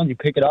out of bounds. You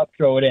pick it up,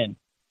 throw it in.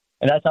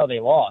 And that's how they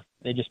lost.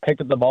 They just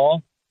picked up the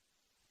ball,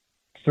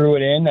 threw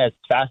it in as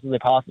fast as they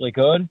possibly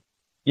could.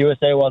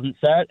 USA wasn't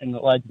set, and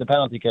it led to the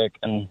penalty kick.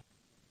 And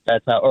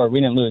that's how, or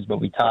we didn't lose,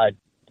 but we tied.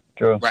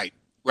 Drew. Right.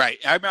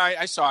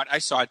 I saw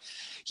it.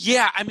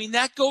 Yeah, I mean,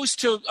 that goes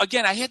to,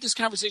 again, I had this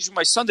conversation with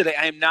my son today.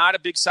 I am not a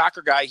big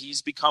soccer guy.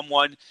 He's become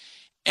one.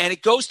 And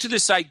it goes to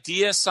this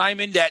idea,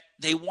 Simon, that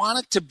they want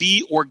it to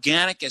be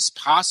organic as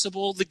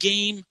possible, the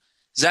game.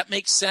 Does that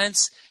make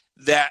sense?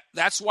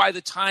 That's why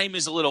the time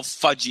is a little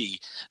fudgy.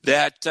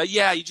 That,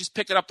 you just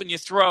pick it up and you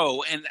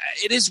throw. And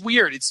it is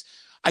weird.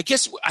 I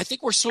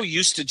think we're so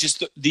used to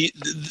just the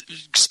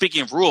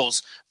speaking of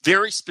rules,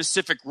 very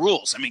specific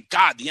rules. I mean,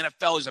 God, the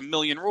NFL is a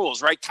million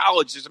rules, right?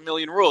 College is a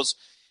million rules.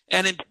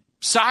 And in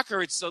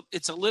soccer, it's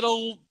a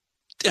little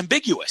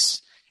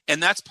ambiguous.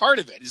 And that's part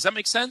of it. Does that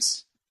make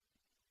sense?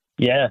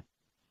 Yeah.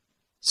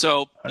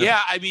 So, yeah,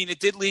 I mean, it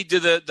did lead to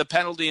the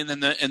penalty and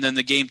then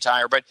the game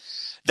tire, but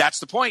that's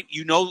the point.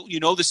 You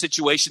know the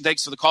situation.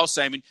 Thanks for the call,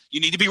 Simon.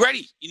 You need to be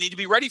ready. You need to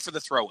be ready for the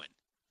throw-in.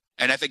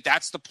 And I think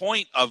that's the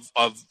point of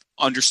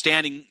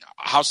understanding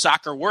how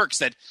soccer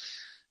works,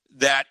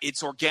 that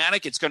it's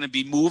organic, it's going to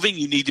be moving,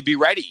 you need to be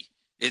ready.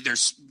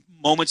 There's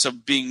moments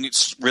of being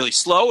really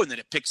slow, and then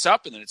it picks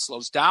up, and then it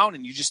slows down,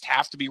 and you just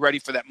have to be ready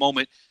for that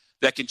moment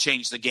that can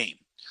change the game.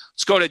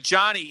 Let's go to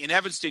Johnny in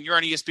Evanston. You're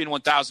on ESPN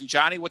 1000.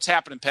 Johnny, what's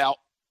happening, pal?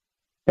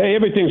 Hey,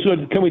 everything's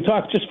good. Can we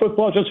talk just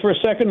football just for a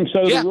second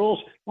instead of the rules?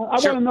 I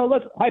want to know,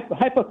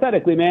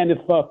 hypothetically, man, if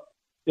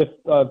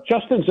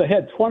Justin's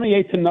ahead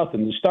 28-0,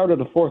 the start of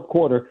the fourth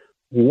quarter,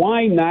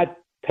 why not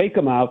take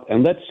him out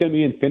and let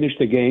Siemian finish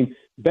the game?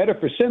 Better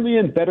for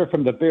Siemian, better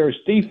from the Bears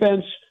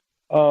defense.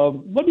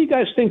 What do you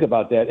guys think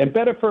about that? And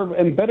better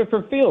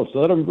for Fields,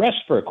 let him rest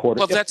for a quarter.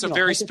 Well, that's a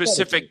very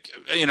specific,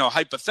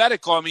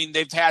 hypothetical. I mean,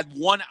 they've had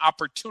one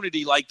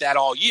opportunity like that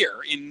all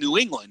year in New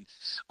England.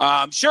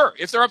 Sure,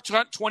 if they're up to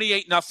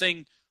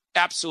 28-0,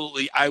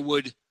 absolutely, I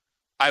would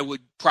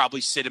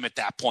probably sit him at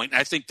that point, and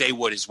I think they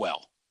would as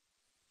well.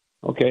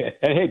 Okay.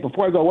 And hey,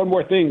 before I go, one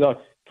more thing.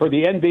 For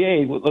the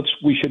NBA,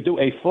 we should do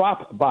a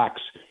flop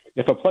box.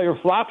 If a player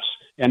flops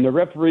and the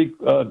referee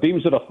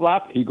deems it a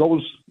flop,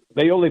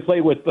 they only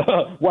play with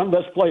one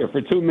less player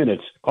for 2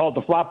 minutes, called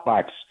the flop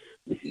box.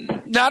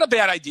 Not a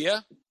bad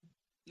idea.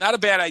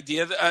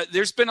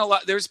 There's been a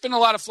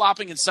lot of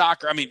flopping in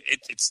soccer. I mean,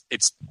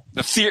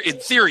 in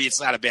theory,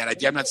 it's not a bad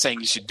idea. I'm not saying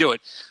you should do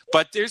it,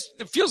 but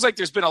it feels like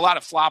there's been a lot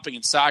of flopping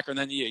in soccer, and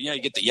then you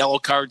get the yellow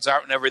cards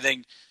out and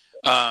everything.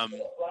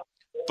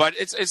 But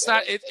it's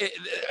not.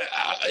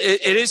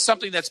 It is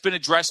something that's been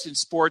addressed in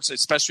sports,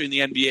 especially in the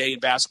NBA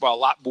and basketball, a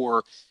lot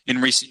more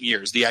in recent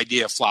years. The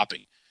idea of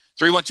flopping.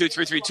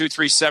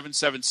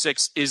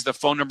 312-332-3776 is the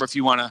phone number if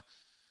you want to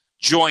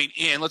join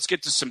in. Let's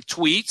get to some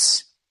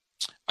tweets.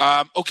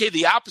 Okay,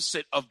 the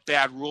opposite of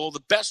bad rule,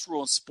 the best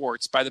rule in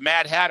sports by the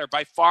Mad Hatter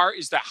by far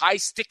is the high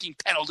sticking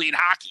penalty in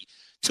hockey.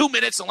 2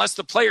 minutes unless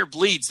the player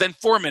bleeds, then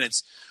 4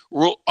 minutes.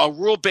 A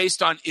rule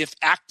based on if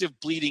active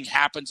bleeding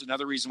happens.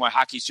 Another reason why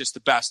hockey is just the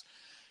best.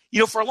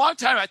 For a long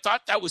time, I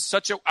thought that was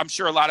I'm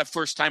sure a lot of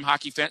first-time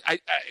hockey fans,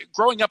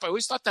 growing up, I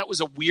always thought that was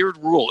a weird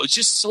rule. It's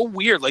just so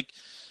weird.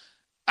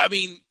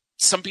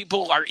 Some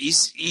people are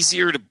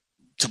easier to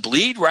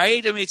bleed,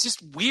 right? I mean, it's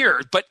just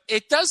weird, but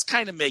it does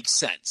kind of make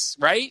sense,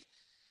 right?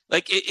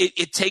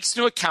 It takes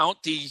into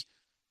account the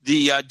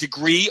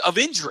degree of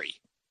injury.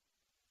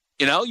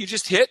 You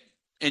just hit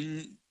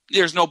and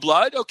there's no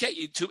blood.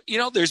 Okay,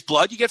 there's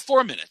blood. You get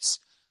 4 minutes.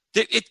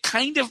 it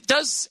kind of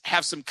does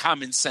have some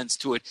common sense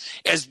to it,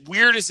 as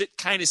weird as it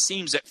kind of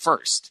seems at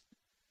first.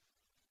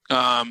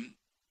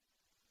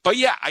 But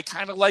yeah, I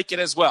kind of like it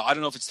as well. I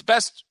don't know if it's the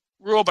best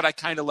rule, but I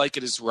kind of like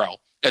it as well.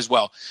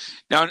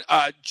 Now,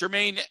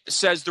 Jermaine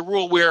says the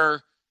rule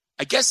where,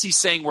 I guess he's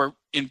saying where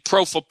in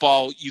pro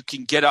football you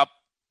can get up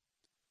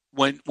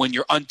when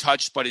you're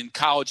untouched, but in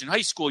college and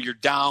high school you're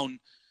down.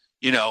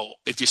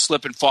 If you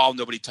slip and fall,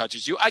 nobody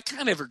touches you. I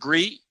kind of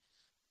agree.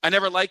 I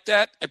never liked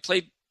that. I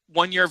played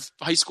 1 year of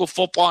high school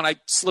football and I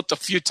slipped a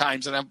few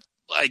times, and I'm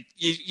like,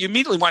 you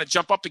immediately want to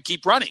jump up and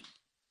keep running,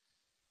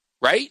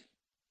 right?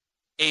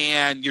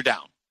 And you're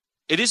down.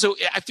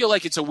 I feel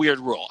like it's a weird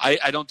rule.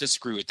 I don't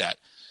disagree with that.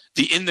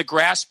 The in the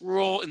grasp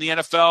rule in the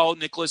NFL,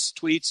 Nicholas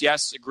tweets,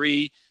 yes,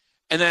 agree.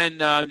 And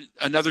then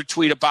another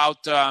tweet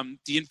about the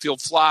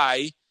infield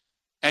fly.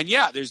 And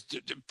yeah, there's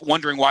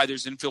wondering why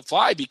there's infield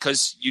fly,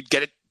 because you'd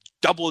get it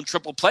double and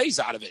triple plays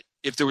out of it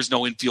if there was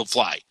no infield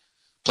fly.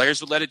 Players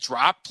would let it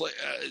drop.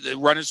 The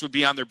runners would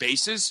be on their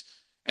bases,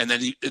 and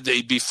then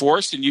they'd be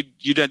forced, and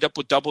you'd end up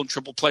with double and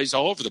triple plays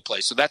all over the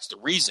place. So that's the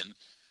reason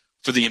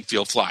for the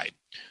infield fly.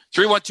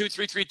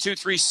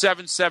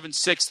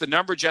 312-332-3776, the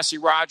number. Jesse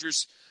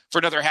Rogers for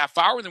another half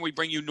hour, and then we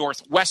bring you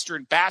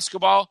Northwestern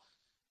basketball.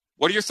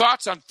 What are your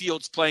thoughts on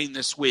Fields playing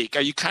this week?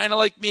 Are you kind of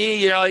like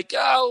me? You're like,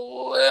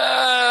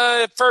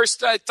 at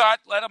first I thought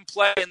let him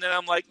play, and then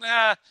I'm like,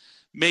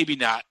 maybe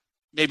not.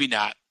 Maybe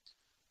not.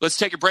 Let's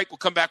take a break. We'll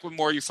come back with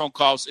more of your phone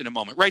calls in a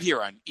moment, right here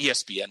on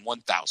ESPN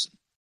 1000.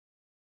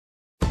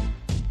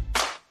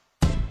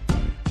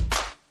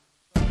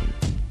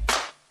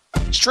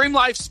 Stream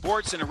live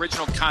sports and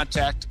original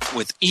content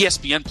with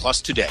ESPN Plus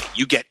today.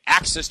 You get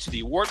access to the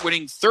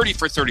award-winning 30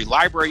 for 30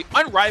 library,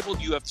 unrivaled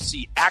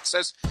UFC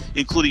access,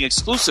 including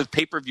exclusive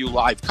pay-per-view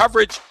live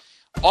coverage.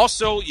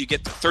 Also, you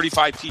get the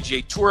 35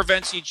 PGA Tour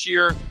events each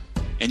year,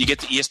 and you get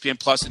the ESPN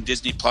Plus and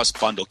Disney Plus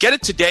bundle. Get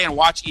it today and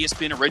watch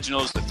ESPN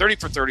Originals, the 30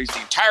 for 30s,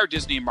 the entire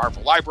Disney and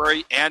Marvel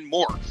library, and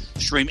more.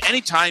 Stream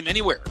anytime,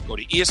 anywhere. Go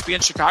to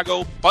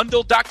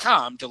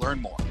ESPNChicagoBundle.com to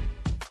learn more.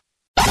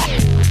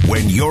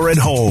 When you're at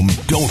home,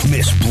 don't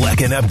miss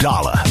Bleck and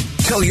Abdallah.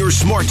 Tell your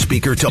smart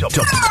speaker to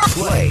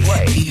play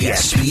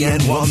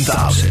ESPN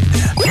 1000.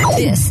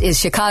 This is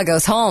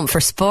Chicago's home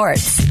for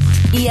sports.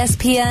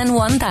 ESPN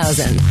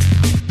 1000.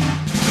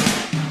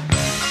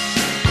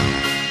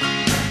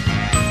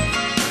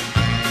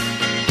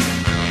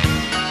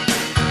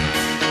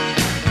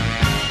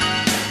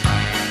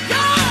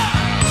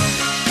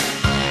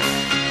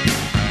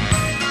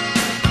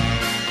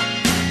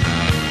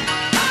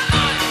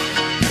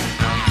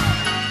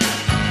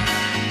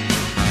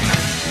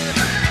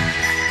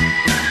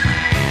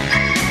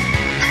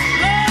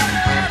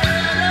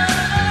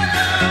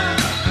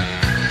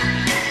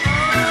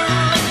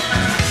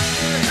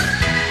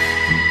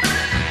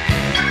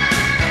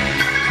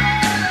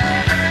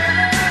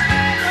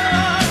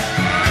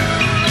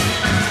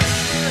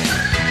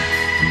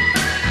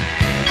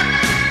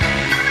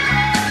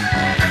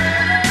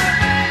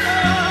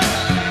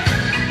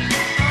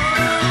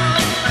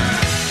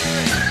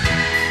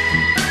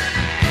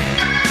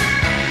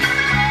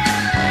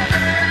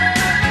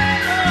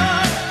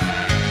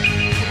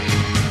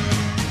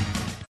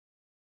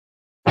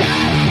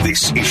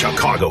 This is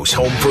Chicago's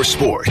home for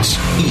sports.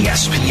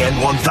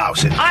 ESPN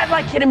 1000. I'd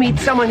like you to meet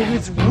someone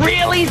who's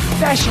really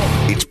special.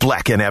 It's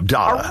Bleck and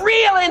Abdallah. A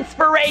real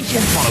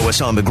inspiration. Follow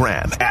us on the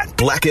gram at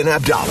Bleck and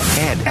Abdallah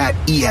and at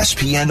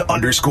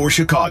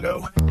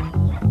ESPN_Chicago.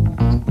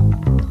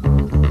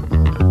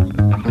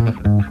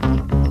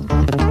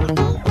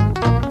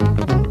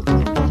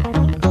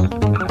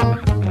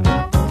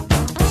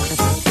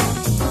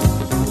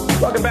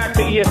 Welcome back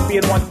to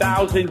ESPN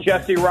 1000.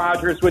 Jesse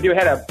Rogers with you.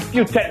 Had a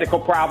few technical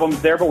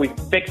problems there, but we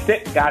fixed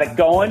it, got it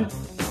going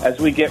as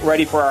we get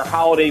ready for our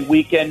holiday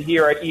weekend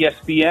here at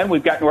ESPN.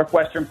 We've got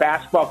Northwestern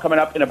basketball coming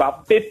up in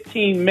about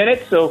 15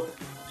 minutes, so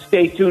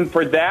stay tuned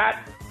for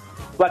that.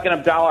 Bleck and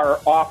Abdallah are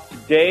off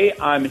today.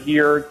 I'm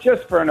here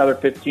just for another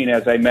 15,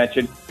 as I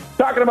mentioned.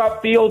 Talking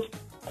about Fields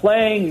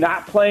playing,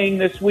 not playing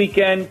this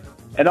weekend,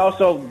 and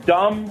also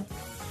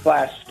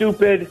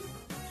dumb/stupid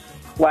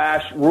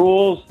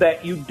rules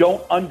that you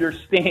don't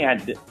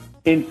understand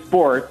in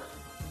sports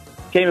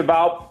came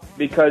about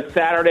because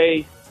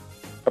Saturday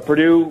a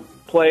Purdue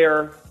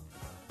player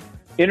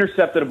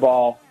intercepted a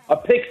ball, a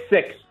pick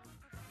six,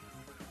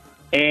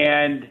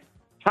 and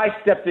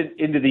high-stepped it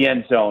into the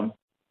end zone.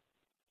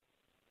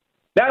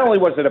 Not only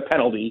was it a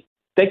penalty,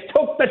 they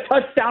took the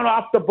touchdown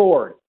off the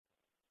board.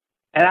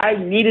 And I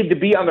needed to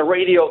be on the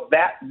radio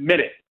that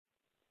minute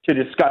to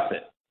discuss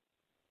it.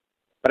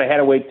 But I had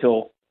to wait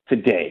till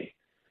today.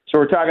 So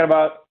we're talking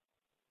about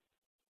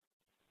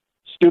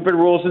stupid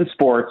rules in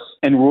sports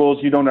and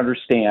rules you don't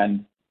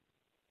understand,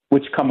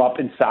 which come up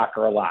in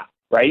soccer a lot,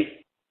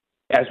 right?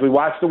 As we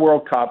watch the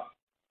World Cup,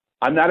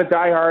 I'm not a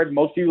diehard.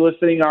 Most of you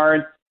listening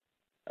aren't.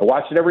 I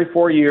watch it every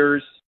 4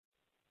 years.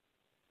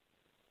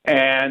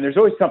 And there's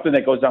always something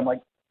that goes on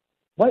like,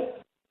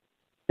 what?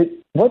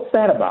 What's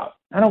that about?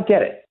 I don't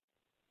get it.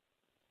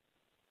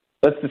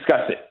 Let's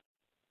discuss it.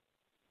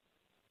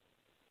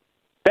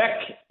 Beck,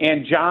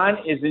 and John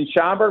is in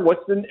Schaumburg.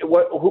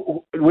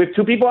 We have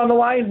two people on the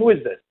line. Who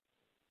is this?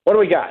 What do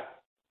we got?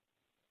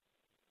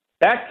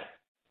 Beck?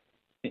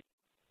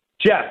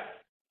 Jeff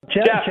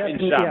in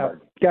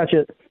Schaumburg. Yeah,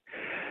 gotcha.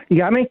 You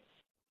got me?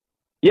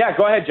 Yeah,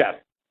 go ahead, Jeff.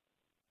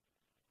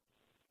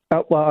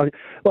 Well,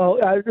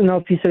 I don't know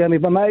if you still got me,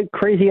 but my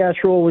crazy-ass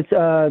rule was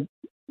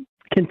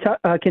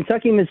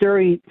Kentucky,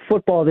 Missouri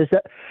football this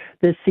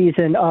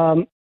season.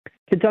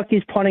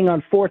 Kentucky's punting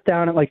on 4th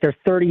down at like their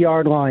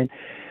 30-yard line,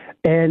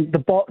 and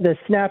the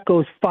snap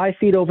goes 5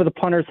 feet over the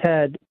punter's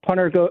head.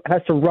 Punter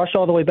has to rush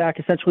all the way back,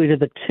 essentially to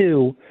the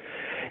 2.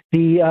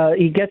 He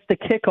gets the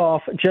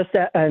kickoff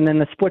and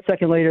then a split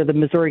second later, the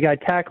Missouri guy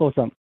tackles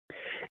him.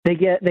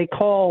 They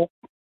call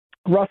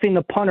roughing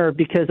the punter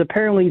because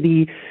apparently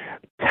the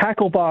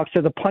tackle box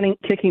or the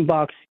kicking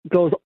box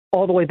goes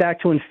all the way back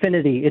to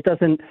infinity. It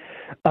doesn't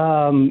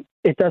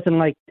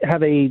like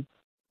have a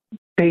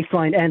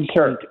baseline end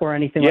point or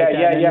anything like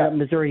that.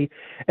 Missouri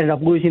ended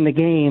up losing the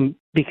game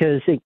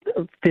because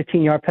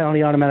 15-yard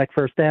penalty, automatic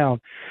first down.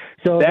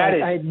 So it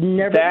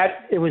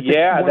was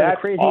one of the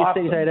craziest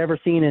things I had ever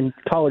seen in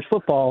college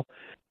football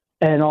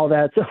and all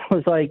that. So it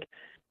was like,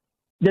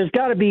 there's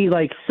got to be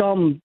like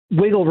some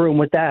wiggle room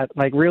with that.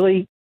 Like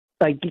really,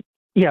 like,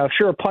 yeah,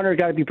 sure, a punter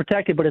got to be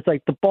protected, but it's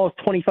like the ball's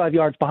 25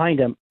 yards behind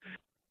him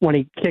when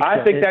he kicks.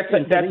 I think that's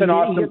an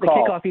awesome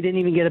call. The kickoff, he didn't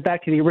even get it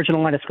back to the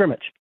original line of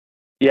scrimmage.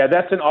 Yeah,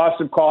 that's an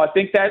awesome call. I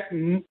think that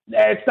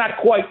it's not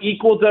quite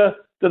equal to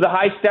the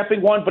high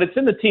stepping one, but it's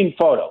in the team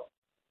photo.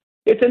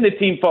 It's in the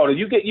team photo.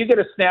 You get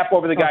a snap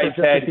over the guy's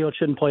head. Field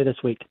shouldn't play this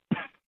week.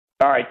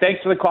 All right,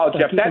 thanks for the call,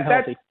 Jeff.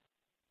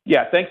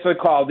 Thanks for the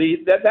call.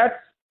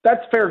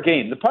 That's fair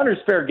game. The punter's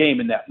fair game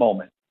in that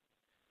moment.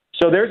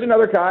 So there's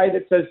another guy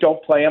that says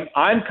don't play him.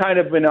 I'm kind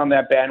of been on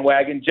that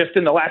bandwagon just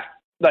in the last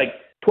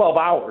 12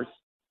 hours.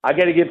 I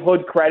got to give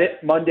Hood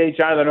credit. Monday,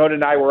 Jonathan Hood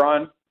and I were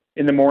on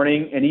in the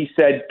morning, and he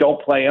said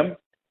don't play him.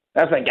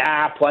 I was like,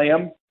 play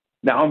him.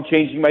 Now I'm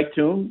changing my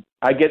tune.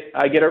 I get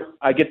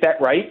that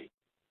right.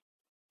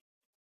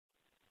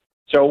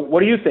 So what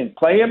do you think?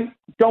 Play him?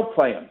 Don't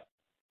play him.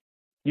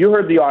 You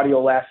heard the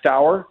audio last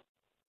hour.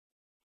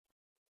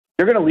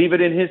 You're going to leave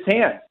it in his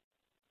hands.